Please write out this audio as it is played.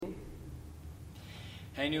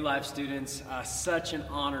Hey, New Life students, such an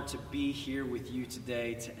honor to be here with you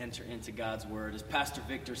today to enter into God's Word. As Pastor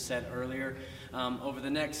Victor said earlier, over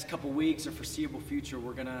the next couple weeks or foreseeable future,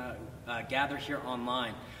 we're going to gather here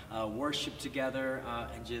online, worship together,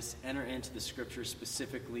 and just enter into the Scriptures,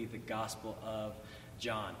 specifically the Gospel of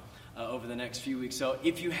John, over the next few weeks. So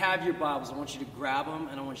if you have your Bibles, I want you to grab them,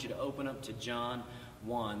 and I want you to open up to John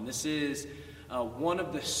 1. This is one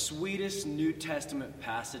of the sweetest New Testament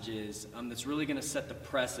passages that's really going to set the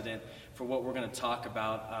precedent for what we're going to talk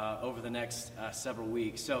about over the next several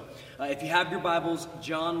weeks. So if you have your Bibles,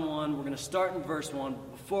 John 1, we're going to start in verse 1.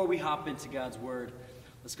 Before we hop into God's Word,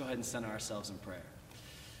 let's go ahead and center ourselves in prayer.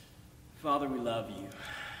 Father, we love you.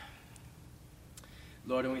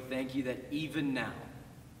 Lord, and we thank you that even now,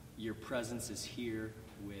 your presence is here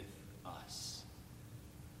with us.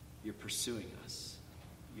 You're pursuing us.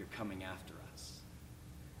 You're coming after us.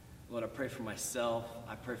 Lord, I pray for myself,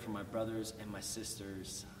 I pray for my brothers and my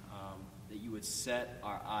sisters, that you would set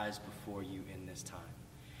our eyes before you in this time.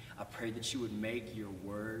 I pray that you would make your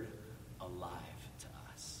word alive to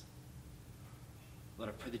us. Lord,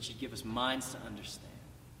 I pray that you'd give us minds to understand,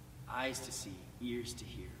 eyes to see, ears to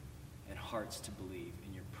hear, and hearts to believe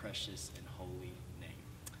in your precious and holy name.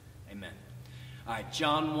 Amen. All right,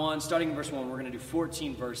 John 1, starting in verse 1, we're going to do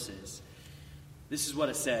 14 verses. This is what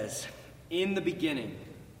it says. In the beginning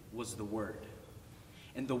was the Word,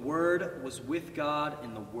 and the Word was with God,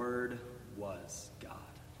 and the Word was God.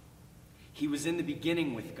 He was in the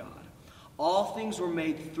beginning with God. All things were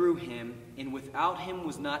made through him, and without him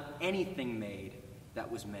was not anything made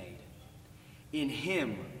that was made. In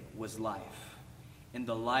him was life, and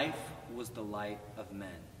the life was the light of men.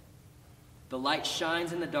 The light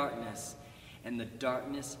shines in the darkness, and the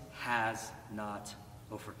darkness has not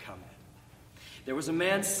overcome it. There was a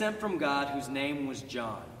man sent from God whose name was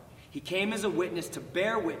John. He came as a witness to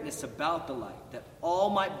bear witness about the light, that all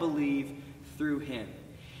might believe through him.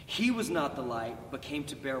 He was not the light, but came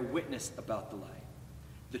to bear witness about the light.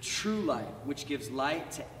 The true light, which gives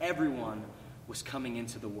light to everyone, was coming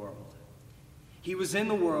into the world. He was in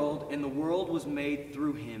the world, and the world was made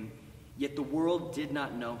through him, yet the world did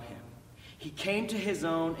not know him. He came to his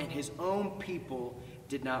own, and his own people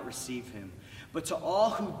did not receive him. But to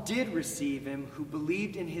all who did receive him, who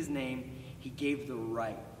believed in his name, he gave the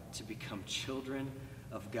right to become children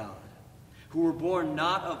of God, who were born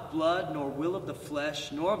not of blood, nor will of the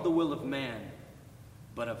flesh, nor of the will of man,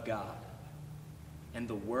 but of God. And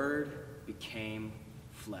the Word became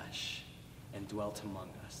flesh and dwelt among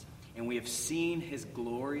us. And we have seen his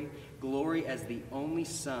glory, glory as the only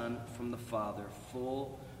Son from the Father,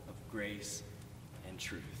 full of grace and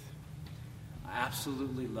truth. I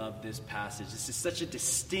absolutely love this passage. This is such a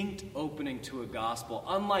distinct opening to a gospel,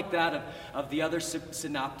 unlike that of the other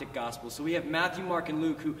synoptic gospels. So we have Matthew, Mark, and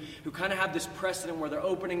Luke who kind of have this precedent where they're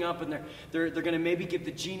opening up and they're going to maybe give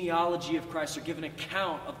the genealogy of Christ or give an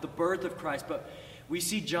account of the birth of Christ. But we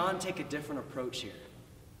see John take a different approach here.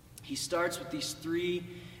 He starts with these three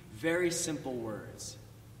very simple words.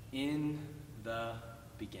 In the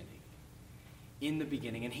beginning. In the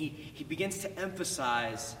beginning. And he begins to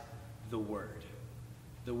emphasize the Word.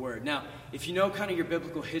 The Word. Now, if you know kind of your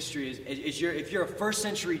biblical history, if you're a first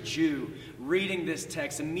century Jew reading this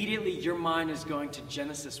text, immediately your mind is going to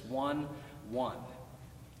Genesis 1:1.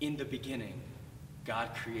 In the beginning, God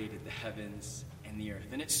created the heavens and the earth.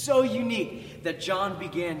 And it's so unique that John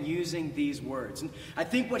began using these words. And I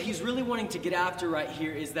think what he's really wanting to get after right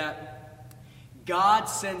here is that God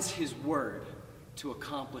sends his Word to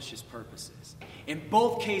accomplish his purposes. In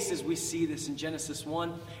both cases, we see this in Genesis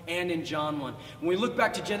 1 and in John 1. When we look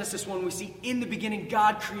back to Genesis 1, we see in the beginning,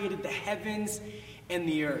 God created the heavens and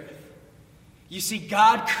the earth. You see,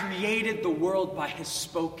 God created the world by his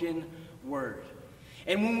spoken word.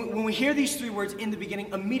 And when we hear these three words, in the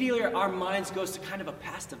beginning, immediately our minds goes to kind of a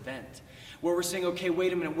past event where we're saying, okay,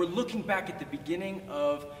 wait a minute. We're looking back at the beginning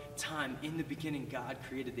of time. In the beginning, God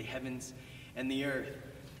created the heavens and the earth.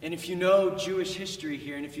 And if you know Jewish history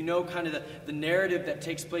here, and if you know kind of the narrative that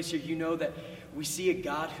takes place here, you know that we see a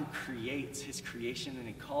God who creates his creation and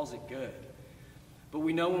he calls it good. But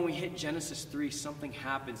we know when we hit Genesis 3, something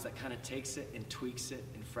happens that kind of takes it and tweaks it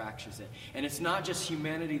and fractures it. And it's not just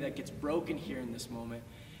humanity that gets broken here in this moment,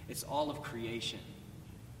 it's all of creation.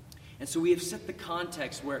 And so we have set the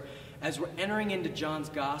context where as we're entering into John's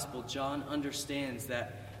gospel, John understands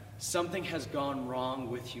that something has gone wrong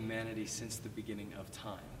with humanity since the beginning of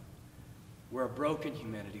time. We're a broken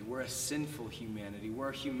humanity. We're a sinful humanity. We're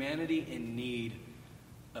a humanity in need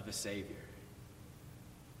of a Savior.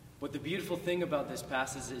 But the beautiful thing about this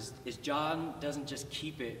passage is John doesn't just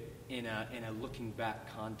keep it in a looking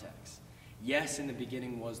back context. Yes, in the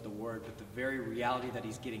beginning was the Word, but the very reality that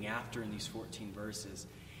he's getting after in these 14 verses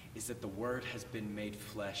is that the Word has been made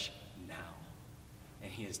flesh now,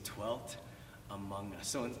 and he has dwelt among us.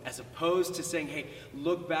 So as opposed to saying, hey,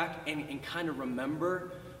 look back and kind of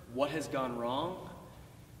remember what has gone wrong,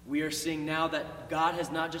 we are seeing now that God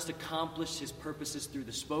has not just accomplished his purposes through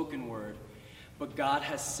the spoken word, but God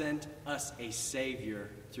has sent us a Savior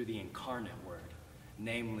through the incarnate word,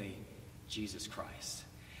 namely Jesus Christ.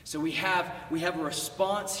 So we have a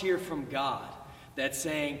response here from God that's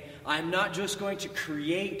saying, I'm not just going to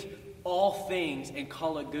create all things and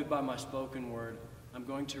call it good by my spoken word. I'm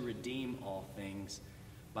going to redeem all things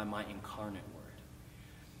by my incarnate word.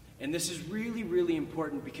 And this is really, really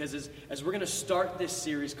important because as we're going to start this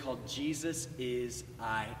series called Jesus is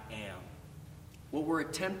I Am, what we're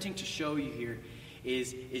attempting to show you here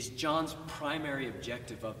is John's primary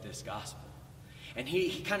objective of this gospel. And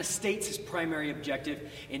he kind of states his primary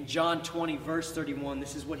objective in John 20, verse 31.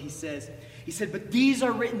 This is what he says. He said, but these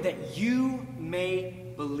are written that you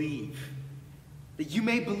may believe. That you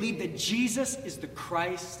may believe that Jesus is the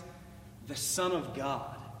Christ, the Son of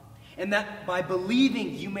God. And that by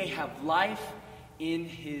believing you may have life in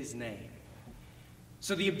his name.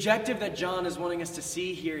 So the objective that John is wanting us to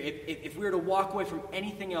see here, if we were to walk away from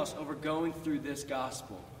anything else over going through this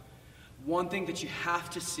gospel, one thing that you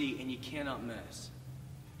have to see and you cannot miss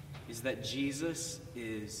is that Jesus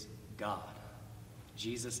is God.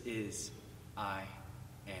 Jesus is I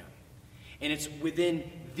am. And it's within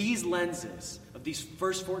these lenses of these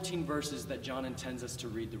first 14 verses that John intends us to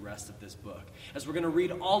read the rest of this book. As we're going to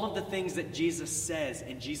read all of the things that Jesus says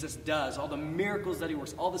and Jesus does, all the miracles that he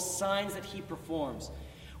works, all the signs that he performs,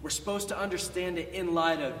 we're supposed to understand it in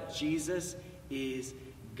light of Jesus is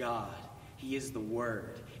God. He is the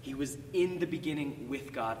Word. He was in the beginning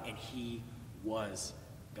with God, and he was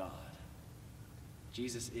God.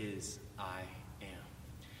 Jesus is I am.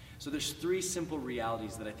 So there's three simple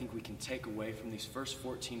realities that I think we can take away from these first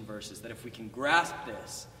 14 verses, that if we can grasp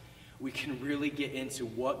this, we can really get into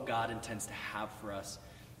what God intends to have for us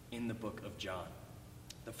in the book of John.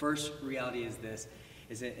 The first reality is this,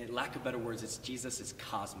 is that, in lack of better words, it's Jesus'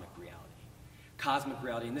 cosmic reality. Cosmic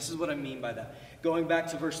reality, and this is what I mean by that. Going back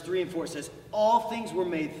to verse 3 and 4, it says, all things were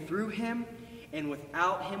made through him, and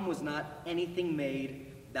without him was not anything made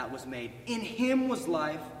that was made. In him was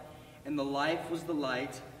life, and the life was the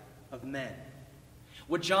light of men.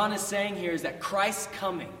 What John is saying here is that Christ's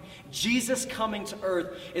coming, Jesus coming to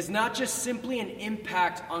earth, is not just simply an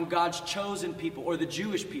impact on God's chosen people or the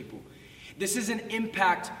Jewish people. This is an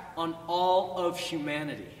impact on all of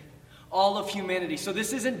humanity. All of humanity. So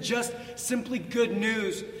this isn't just simply good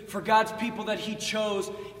news for God's people that he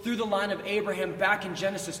chose through the line of Abraham back in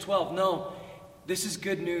Genesis 12. No, this is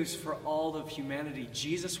good news for all of humanity.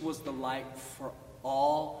 Jesus was the light for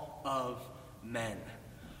all of men.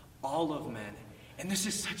 All of men. And this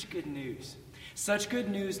is such good news. Such good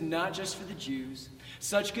news not just for the Jews.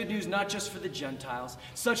 Such good news not just for the Gentiles.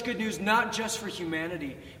 Such good news not just for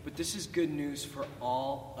humanity. But this is good news for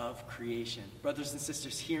all of creation. Brothers and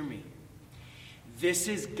sisters, hear me. This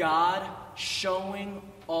is God showing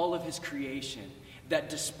all of his creation that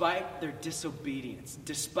despite their disobedience,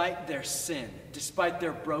 despite their sin, despite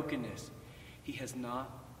their brokenness, he has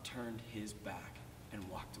not turned his back and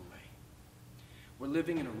walked away. We're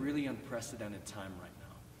living in a really unprecedented time right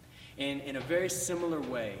now. And in a very similar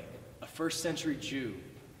way, a first century Jew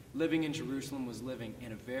living in Jerusalem was living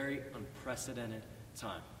in a very unprecedented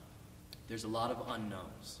time. There's a lot of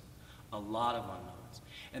unknowns. A lot of unknowns.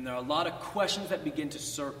 And there are a lot of questions that begin to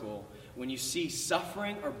circle when you see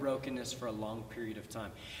suffering or brokenness for a long period of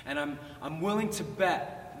time. And I'm willing to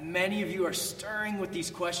bet many of you are stirring with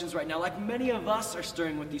these questions right now, like many of us are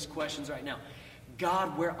stirring with these questions right now.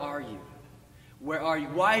 God, where are you? Where are you?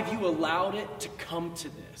 Why have you allowed it to come to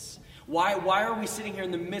this? Why are we sitting here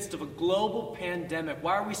in the midst of a global pandemic?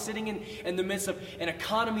 Why are we sitting in the midst of an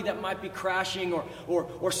economy that might be crashing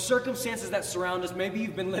or circumstances that surround us? Maybe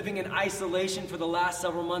you've been living in isolation for the last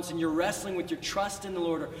several months and you're wrestling with your trust in the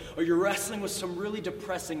Lord, or you're wrestling with some really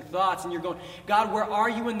depressing thoughts and you're going, God, where are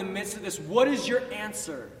you in the midst of this? What is your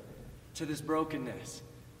answer to this brokenness?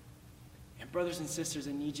 And brothers and sisters,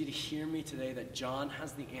 I need you to hear me today that John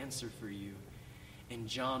has the answer for you in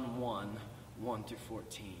John 1 through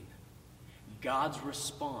 14. God's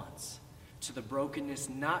response to the brokenness,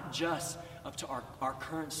 not just up to our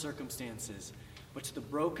current circumstances, but to the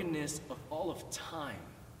brokenness of all of time,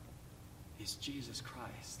 is Jesus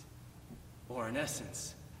Christ, or in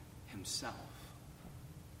essence, himself.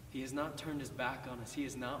 He has not turned his back on us. He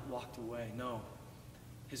has not walked away. No,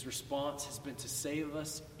 his response has been to save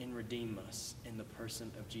us and redeem us in the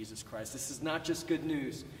person of Jesus Christ. This is not just good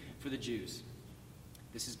news for the Jews.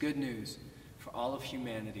 This is good news for all of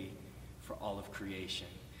humanity, for all of creation.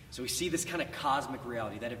 So we see this kind of cosmic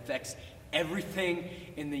reality that affects everything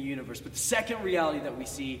in the universe. But the second reality that we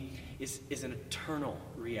see is an eternal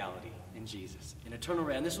reality in Jesus. An eternal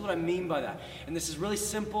reality. And this is what I mean by that. And this is really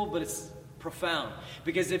simple, but it's profound.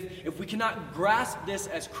 Because if we cannot grasp this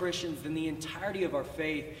as Christians, then the entirety of our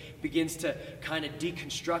faith begins to kind of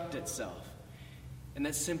deconstruct itself. And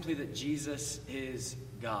that's simply that Jesus is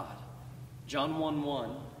God. John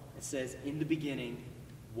 1:1, it says, "In the beginning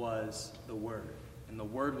was the Word. And the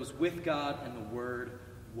Word was with God, and the Word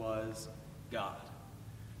was God."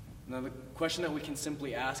 Now the question that we can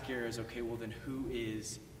simply ask here is, okay, well then who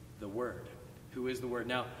is the Word? Who is the Word?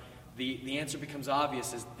 Now, the answer becomes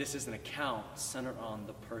obvious as this is an account centered on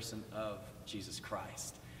the person of Jesus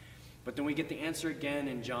Christ. But then we get the answer again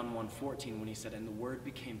in John 1:14 when he said, "And the Word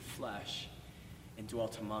became flesh and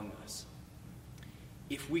dwelt among us."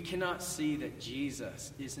 If we cannot see that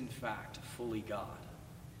Jesus is in fact fully God,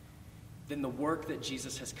 then the work that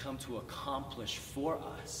Jesus has come to accomplish for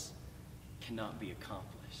us cannot be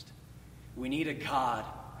accomplished. We need a God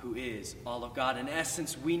who is all of God. In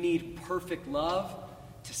essence, we need perfect love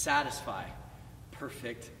to satisfy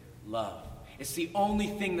perfect love. It's the only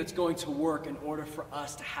thing that's going to work in order for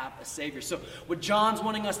us to have a Savior. So what John's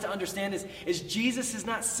wanting us to understand is Jesus is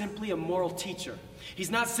not simply a moral teacher.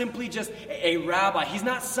 He's not simply just a rabbi. He's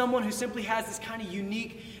not someone who simply has this kind of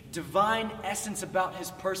unique divine essence about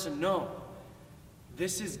his person. No.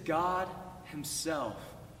 This is God himself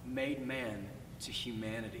made man to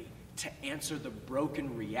humanity to answer the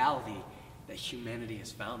broken reality that humanity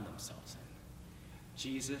has found themselves in.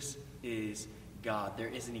 Jesus is God. There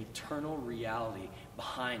is an eternal reality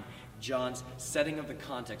behind John's setting of the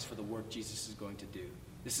context for the work Jesus is going to do.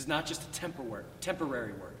 This is not just a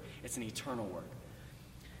temporary work. It's an eternal work.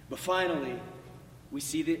 But finally, we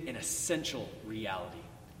see an essential reality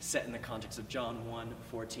set in the context of John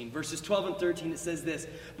 1:14. Verses 12 and 13, it says this,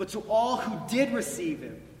 "But to all who did receive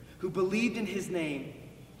him, who believed in his name,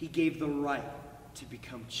 he gave the right to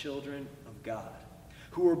become children of God,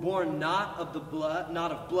 who were born not of blood,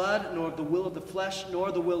 nor of the will of the flesh,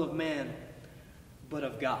 nor the will of man, but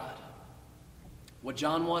of God." What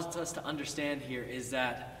John wants us to understand here is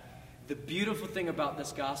that the beautiful thing about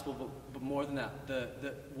this gospel, but more than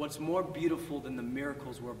that, what's more beautiful than the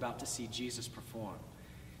miracles we're about to see Jesus perform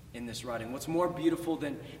in this writing, what's more beautiful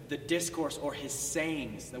than the discourse or his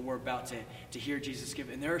sayings that we're about to hear Jesus give.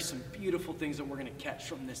 And there are some beautiful things that we're going to catch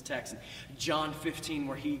from this text. In John 15,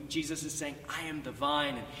 where Jesus is saying, "I am the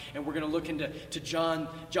vine." And we're going to look into John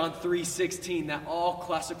 3:16, that all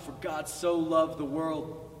classic, "For God so loved the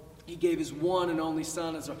world, he gave his one and only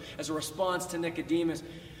Son," as a response to Nicodemus.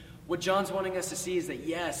 What John's wanting us to see is that,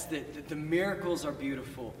 yes, the miracles are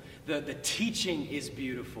beautiful. The teaching is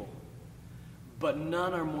beautiful. But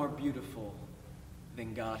none are more beautiful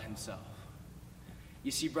than God himself. You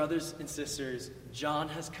see, brothers and sisters, John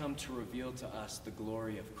has come to reveal to us the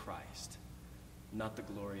glory of Christ, not the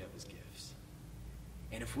glory of his gifts.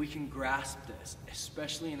 And if we can grasp this,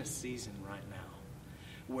 especially in a season right now,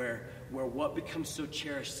 where what becomes so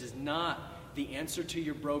cherished is not the answer to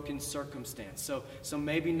your broken circumstance. So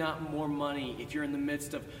maybe not more money if you're in the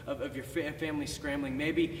midst of your family scrambling.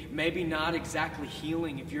 Maybe not exactly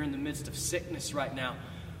healing if you're in the midst of sickness right now.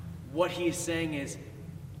 What he is saying is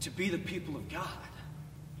to be the people of God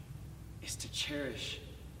is to cherish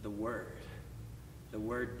the Word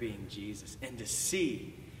being Jesus, and to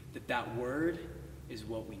see that Word is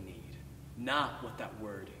what we need, not what that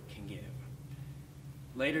Word can give.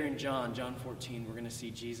 Later in John 14, we're going to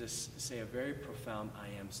see Jesus say a very profound I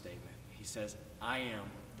am statement. He says, "I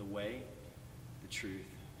am the way, the truth,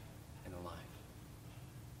 and the life."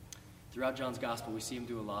 Throughout John's gospel, we see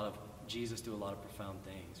Jesus do a lot of profound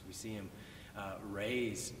things. We see him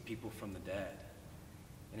raise people from the dead.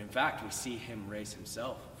 And in fact, we see him raise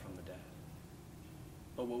himself from the dead.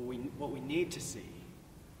 But what we need to see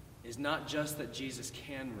is not just that Jesus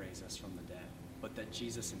can raise us from the dead, but that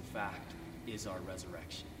Jesus, in fact, is our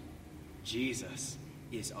resurrection. Jesus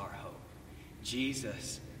is our hope.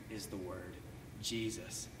 Jesus is the Word.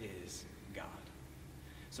 Jesus is God.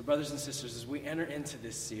 So brothers and sisters, as we enter into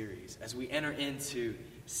this series, as we enter into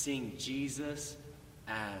seeing Jesus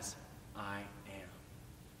as I am,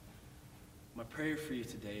 my prayer for you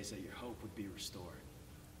today is that your hope would be restored,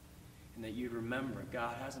 and that you'd remember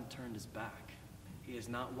God hasn't turned his back. He has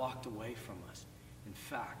not walked away from us. In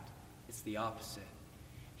fact, it's the opposite.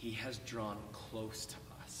 He has drawn close to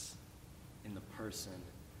us in the person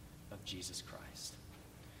of Jesus Christ.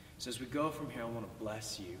 So as we go from here, I want to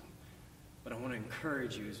bless you But I want to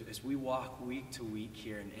encourage you as we walk week to week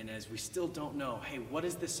here, and as we still don't know, hey, what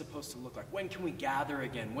is this supposed to look like? When can we gather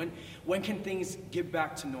again? When can things get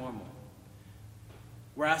back to normal?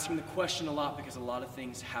 We're asking the question a lot because a lot of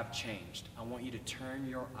things have changed. I want you to turn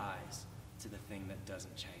your eyes to the thing that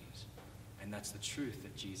doesn't change. And that's the truth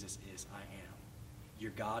that Jesus is I am.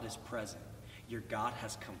 Your God is present. Your God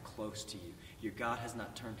has come close to you. Your God has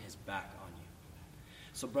not turned his back on you.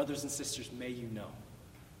 So brothers and sisters, may you know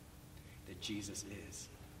that Jesus is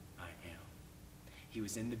I am. He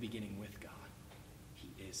was in the beginning with God. He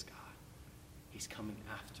is God. He's coming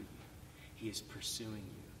after you. He is pursuing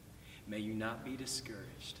you. May you not be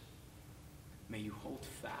discouraged. May you hold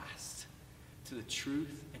fast to the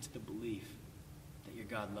truth and to the belief that your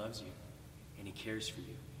God loves you and he cares for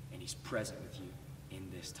you and he's present with you in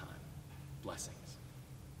this time. Blessings.